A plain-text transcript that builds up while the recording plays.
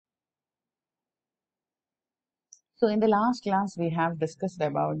So in the last class, we have discussed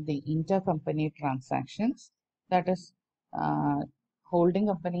about the intercompany transactions. That is, holding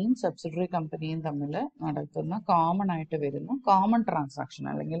company and subsidiary company തമ്മിൽ നടത്തുന്ന common ആയിട്ട് വരുന്ന common transaction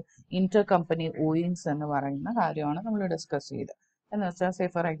അല്ലെങ്കിൽ Inter company owings എന്ന് പറയുന്ന കാര്യമാണ് നമ്മൾ ഡിസ്കസ് ചെയ്തത്. എന്ന് വെച്ചാൽ say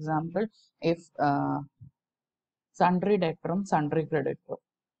for example if sundry ഡെറ്ററും sundry ക്രെഡിറ്ററും,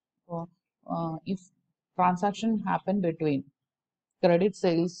 അപ്പോൾ if transaction happen between credit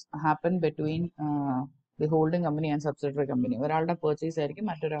sales happen between the holding company and subsidiary company. ഒരാളുടെ purchase ആയിരിക്കും,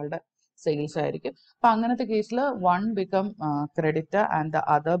 മറ്റൊരാളുടെ സെയിൽസ് ആയിരിക്കും. അപ്പൊ അങ്ങനത്തെ കേസിൽ one become creditor and the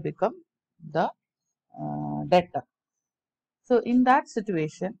other become the debtor. So in that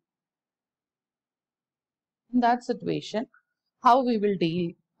situation, how we will deal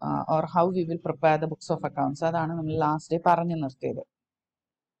or how we will prepare the books of accounts, അതാണ് നമ്മൾ last day പറഞ്ഞു നിർത്തിയത്.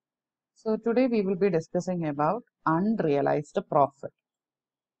 So today we will be discussing about unrealized profit.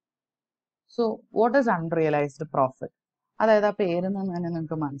 So what is unrealized profit? അതായത് ആ പേരിൽ നിന്ന് തന്നെ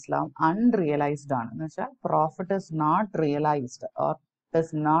നിങ്ങൾക്ക് മനസ്സിലാവും അൺറിയലൈസ്ഡ് ആണ് എന്ന് വെച്ചാൽ profit is not realised or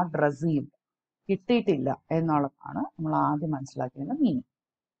is not received, കിട്ടിയിട്ടില്ല എന്നുള്ളതാണ് നമ്മൾ ആദ്യം മനസ്സിലാക്കേണ്ട മീനിങ്.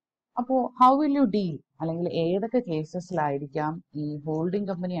 അപ്പോൾ ഹൗ വിൽ യു ഡീൽ, അല്ലെങ്കിൽ ഏതൊക്കെ കേസസിലായിരിക്കാം ഈ ഹോൾഡിംഗ്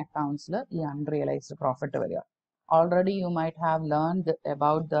കമ്പനി അക്കൗണ്ട്സിൽ ഈ അൺറിയലൈസ്ഡ് പ്രോഫിറ്റ് വരിക? Already you might have learned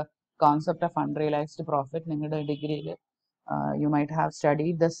about the concept of unrealised profit. നിങ്ങളുടെ ഡിഗ്രിയിൽ you might have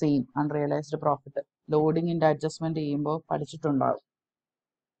studied the same unrealized profit. Loading and adjustment ചെയ്യുമ്പോൾ പഠിച്ചിട്ടുണ്ടാവും.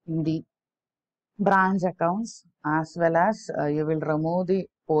 In the branch accounts as well as you will remove the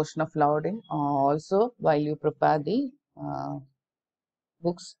portion of loading also while you prepare the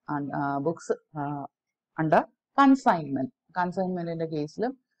books under consignment. Consignment in the case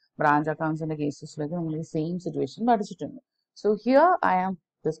branch accounts in the cases like the same situation പഠിച്ചിട്ടുണ്ട്. So here I am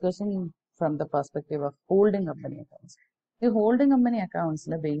discussing from the perspective of holding company accounts. ഈ holding company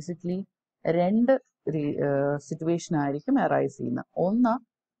അക്കൗണ്ട്സിൽ basically രണ്ട് situation ആയിരിക്കും arise ചെയ്യുന്നത്. ഒന്ന്,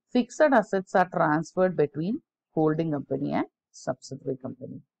 fixed assets R transferred between holding company and subsidiary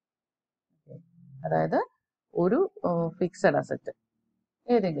company. അതായത് ഒരു fixed asset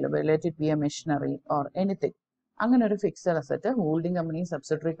ഏതെങ്കിലും related B A machinery or anything, അങ്ങനെ ഒരു ഫിക്സഡ് അസറ്റ് ഹോൾഡിംഗ് കമ്പനിയും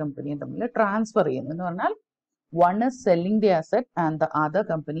സബ്സിഡറി കമ്പനിയും തമ്മിൽ ട്രാൻസ്ഫർ ചെയ്യുന്നു എന്ന് പറഞ്ഞാൽ one is selling the asset and the other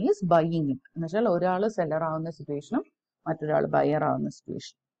company is buying it. എന്ന് വെച്ചാൽ ഒരാൾ സെല്ലർ ആവുന്ന സിറ്റുവേഷനും മറ്റൊരാൾ ബയർ ആവുന്ന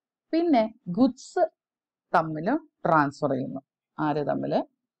സിറ്റുവേഷൻ. പിന്നെ ഗുഡ്സ് തമ്മിൽ ട്രാൻസ്ഫർ ചെയ്യുന്നു. ആര് തമ്മിൽ?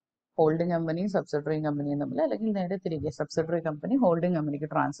 ഹോൾഡിംഗ് കമ്പനിയും സബ്സിഡറി കമ്പനിയും തമ്മിൽ, അല്ലെങ്കിൽ നേരെ തിരികെ സബ്സിഡറി കമ്പനി ഹോൾഡിംഗ് കമ്പനിക്ക്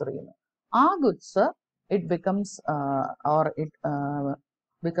ട്രാൻസ്ഫർ ചെയ്യുന്നു. ആ goods it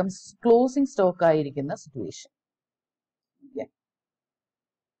becomes closing stock ആയിരിക്കുന്ന സിറ്റുവേഷൻ.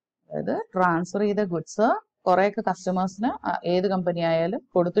 അതായത് ട്രാൻസ്ഫർ ചെയ്ത ഗുഡ്സ് കുറെയൊക്കെ കസ്റ്റമേഴ്സിന് ഏത് കമ്പനി ആയാലും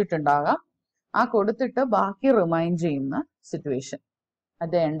കൊടുത്തിട്ടുണ്ടാകാം. ആ കൊടുത്തിട്ട് ബാക്കി റിമൈൻ ചെയ്യുന്ന situation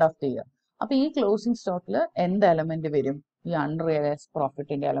at the end of the year. അപ്പൊ ഈ ക്ലോസിംഗ് സ്റ്റോക്കിൽ എന്ത് എലമെന്റ് വരും? ഈ അൺറിയലൈസ്ഡ്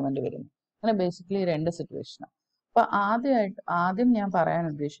പ്രോഫിറ്റിന്റെ എലമെന്റ് വരും. അങ്ങനെ ബേസിക്കലി രണ്ട് സിറ്റുവേഷനാണ്. അപ്പൊ ആദ്യം ഞാൻ പറയാൻ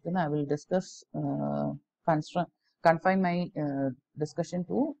ഉദ്ദേശിക്കുന്നത്, I will discuss confine my discussion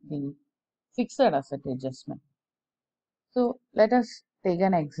to the fixed asset adjustment. So let us take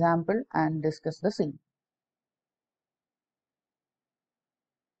an example and discuss the same.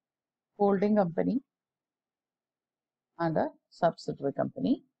 Holding company and a subsidiary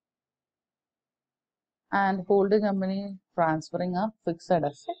company, and holding company transferring a fixed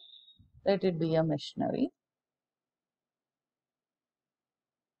asset, let it be a machinery.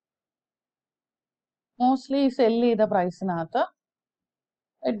 Mostly sell the price natha,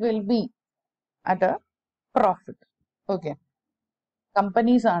 it will be at a profit. Okay,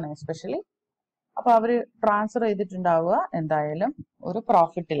 companies are especially അപ്പൊ അവര് transfer ചെയ്തിട്ടുണ്ടാവുക എന്തായാലും ഒരു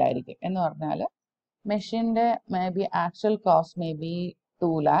പ്രോഫിറ്റിലായിരിക്കും. എന്ന് പറഞ്ഞാൽ മെഷീന്റെ may be actual cost may be 2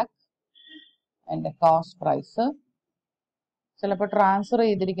 lakh എന്റെ cost price, ചിലപ്പോൾ transfer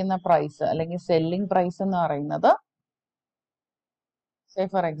ചെയ്തിരിക്കുന്ന പ്രൈസ് അല്ലെങ്കിൽ സെല്ലിംഗ് പ്രൈസ് എന്ന് പറയുന്നത് say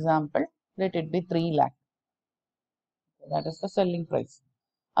for example let it be 3 lakh. That is the selling price.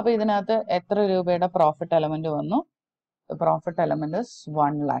 അപ്പൊ ഇതിനകത്ത് എത്ര രൂപയുടെ പ്രോഫിറ്റ് എലമെന്റ് വന്നു? Profit element is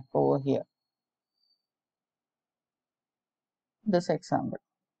 1 lakh over here. This example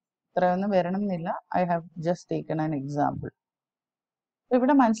ഇത്രയൊന്നും വരണം എന്നില്ല, I have just taken an example.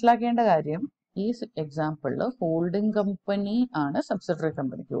 ഇവിടെ മനസ്സിലാക്കേണ്ട കാര്യം, ഈ എക്സാമ്പിളിൽ ഹോൾഡിംഗ് കമ്പനി ആണ് സബ്സിഡറി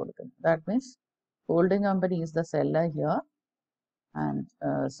കമ്പനിക്ക് കൊടുക്കുന്നത്. That means holding company is the seller here and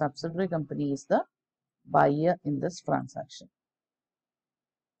subsidiary company is the buyer in this transaction.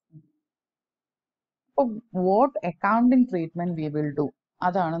 അപ്പോൾ what accounting treatment we will do,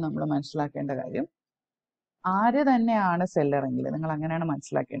 അതാണ് നമ്മൾ മനസ്സിലാക്കേണ്ട കാര്യം. ആര് തന്നെയാണ് സെല്ലർ എങ്കിൽ നിങ്ങൾ അങ്ങനെയാണ്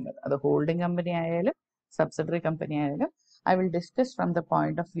മനസ്സിലാക്കേണ്ടത്. അത് ഹോൾഡിംഗ് കമ്പനി ആയാലും സബ്സിഡറി കമ്പനി ആയാലും. I will discuss from the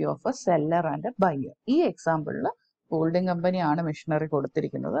point of view of A seller and A buyer. ഈ എക്സാമ്പിളിൽ ഹോൾഡിംഗ് കമ്പനിയാണ് മെഷീനറി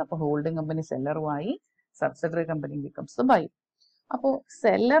കൊടുത്തിരിക്കുന്നത്. അപ്പോൾ holding company സെല്ലറുമായി, subsidiary company becomes the by. അപ്പോൾ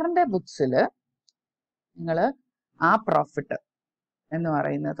സെല്ലറിന്റെ ബുക്സിൽ നിങ്ങൾ ആ പ്രോഫിറ്റ് എന്ന്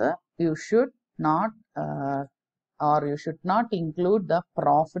പറയുന്നത് you should not you should not include the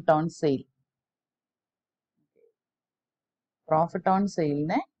profit on sale. Profit on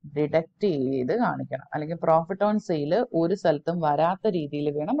സെയിലിനെ deduct ചെയ്ത് കാണിക്കണം, അല്ലെങ്കിൽ പ്രോഫിറ്റ് ഓൺ സെയിൽ ഒരു സ്ഥലത്തും വരാത്ത രീതിയിൽ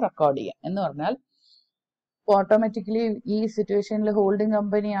വേണം റെക്കോർഡ് ചെയ്യാൻ. എന്ന് പറഞ്ഞാൽ ഓട്ടോമാറ്റിക്കലി ഈ സിറ്റുവേഷനിൽ ഹോൾഡിംഗ്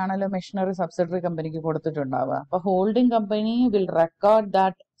കമ്പനി ആണല്ലോ മെഷീനറി സബ്സിഡറി കമ്പനിക്ക് കൊടുത്തിട്ടുണ്ടാവുക. അപ്പൊ holding company will record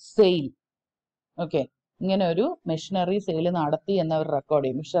that sale. Okay, ഇങ്ങനെ ഒരു മെഷീനറി സെയിൽ നടത്തി എന്നവർ റെക്കോർഡ്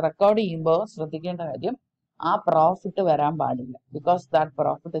ചെയ്യും. പക്ഷെ റെക്കോർഡ് ചെയ്യുമ്പോൾ ശ്രദ്ധിക്കേണ്ട കാര്യം, ആ പ്രോഫിറ്റ് വരാൻ പാടില്ല. Because that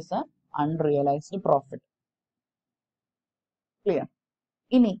profit is A unrealised profit. Clear?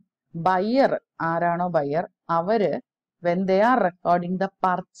 ഇനി ബയർ ആരാണോ ബയർ, അവര് when they are recording the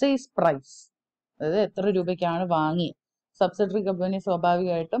purchase price, അതായത് എത്ര രൂപയ്ക്കാണ് വാങ്ങി, സബ്സിഡറി കമ്പനി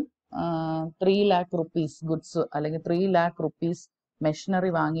സ്വാഭാവികമായിട്ടും 3 lakh rupees ഗുഡ്സ് അല്ലെങ്കിൽ 3 lakh rupees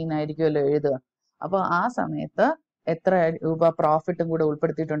മെഷീനറി വാങ്ങിയെന്നായിരിക്കുമല്ലോ എഴുതുക. അപ്പൊ ആ സമയത്ത് എത്ര രൂപ പ്രോഫിറ്റും കൂടെ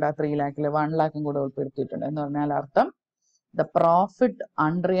ഉൾപ്പെടുത്തിയിട്ടുണ്ട് ആ 3 lakhൽ 1 lakh കൂടെ ഉൾപ്പെടുത്തിയിട്ടുണ്ട്. എന്ന് പറഞ്ഞാൽ അർത്ഥം the profit,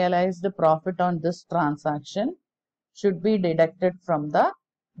 unrealised profit on this transaction should be deducted from the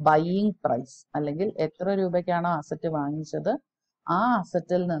buying price. അല്ലെങ്കിൽ എത്ര രൂപയ്ക്കാണോ അസറ്റ് വാങ്ങിച്ചത് ആ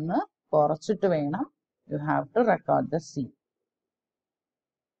അസറ്റിൽ നിന്ന് കുറച്ചിട്ട് വേണം you have to record the C.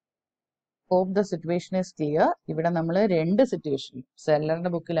 Hope the situation is clear. ഇവിടെ നമ്മൾ രണ്ട് സിറ്റുവേഷനിൽ,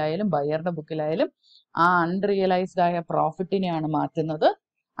 സെല്ലറിന്റെ ബുക്കിലായാലും ബയറുടെ ബുക്കിലായാലും ആ അൺറിയലൈസ്ഡ് ആയ പ്രോഫിറ്റിനെയാണ് മാറ്റുന്നത്.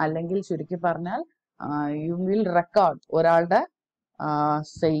 അല്ലെങ്കിൽ ചുരുക്കി പറഞ്ഞാൽ യു വിൽ റെക്കോർഡ് ഒരാളുടെ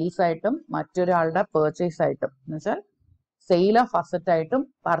സെയിൽസ് ആയിട്ടും മറ്റൊരാളുടെ പേർച്ചേസ് ആയിട്ടും, എന്ന് വെച്ചാൽ സെയിൽ ഓഫ് അസറ്റ് ആയിട്ടും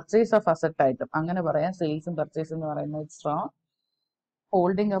പർച്ചേസ് ഓഫ് അസറ്റ് ആയിട്ടും അങ്ങനെ പറയാം. സെയിൽസും പർച്ചേസും എന്ന് പറയുന്നത് സ്ട്രോങ്.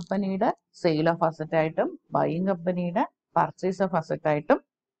 ഹോൾഡിംഗ് കമ്പനിയുടെ സെയിൽ ഓഫ് അസറ്റ് ആയിട്ടും ബൈയിങ് കമ്പനിയുടെ പർച്ചേസ് ഓഫ് അസറ്റ് ആയിട്ടും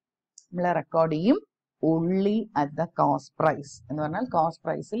നമ്മൾ റെക്കോർഡ് ചെയ്യും. Only at the cost price. എന്ന് പറഞ്ഞാൽ കോസ്റ്റ്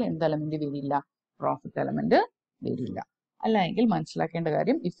പ്രൈസിൽ എന്ത് എലമെന്റ് വരില്ല? പ്രോഫിറ്റ് എലമെന്റ് വരില്ല. അല്ല എങ്കിൽ മനസ്സിലാക്കേണ്ട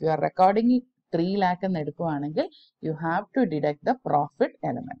കാര്യം, if you are recording 3 lakh എന്ന് എടുക്കുകയാണെങ്കിൽ you have to deduct the profit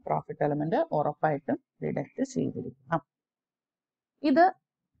element. Profit element ഉറപ്പായിട്ടും ഡിഡക്ട് ചെയ്തിരിക്കണം. ഇത്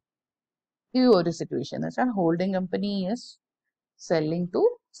ഈ ഒരു സിറ്റുവേഷൻ എന്ന് വെച്ചാൽ holding company is selling to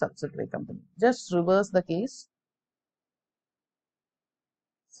subsidiary company. Just reverse the case.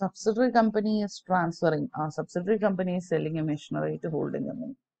 Subsidiary company is transferring, subsidiary company is selling a machinery to holding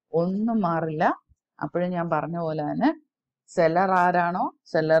company. ഒന്നും മാറില്ല. അപ്പോഴും ഞാൻ പറഞ്ഞ പോലെ തന്നെ സെല്ലർ ആരാണോ,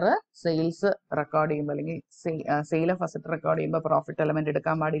 സെല്ലർ സെയിൽസ് റെക്കോർഡ് ചെയ്യുമ്പോൾ അല്ലെങ്കിൽ സെയിൽ ഓഫ് അസറ്റ് റെക്കോർഡ് ചെയ്യുമ്പോൾ പ്രോഫിറ്റ് എലമെന്റ്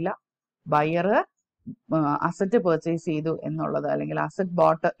എടുക്കാൻ പാടില്ല. ബയർ അസറ്റ് പർച്ചേസ് ചെയ്തു എന്നുള്ളത് അല്ലെങ്കിൽ അസറ്റ്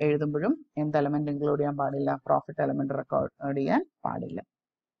ബോട്ട് എഴുതുമ്പോഴും എന്ത് എലമെന്റ് ഇൻക്ലൂഡ് ചെയ്യാൻ പാടില്ല? പ്രോഫിറ്റ് എലമെന്റ് റെക്കോർഡ് ചെയ്യാൻ പാടില്ല.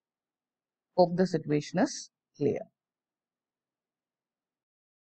 Hope the situation is clear.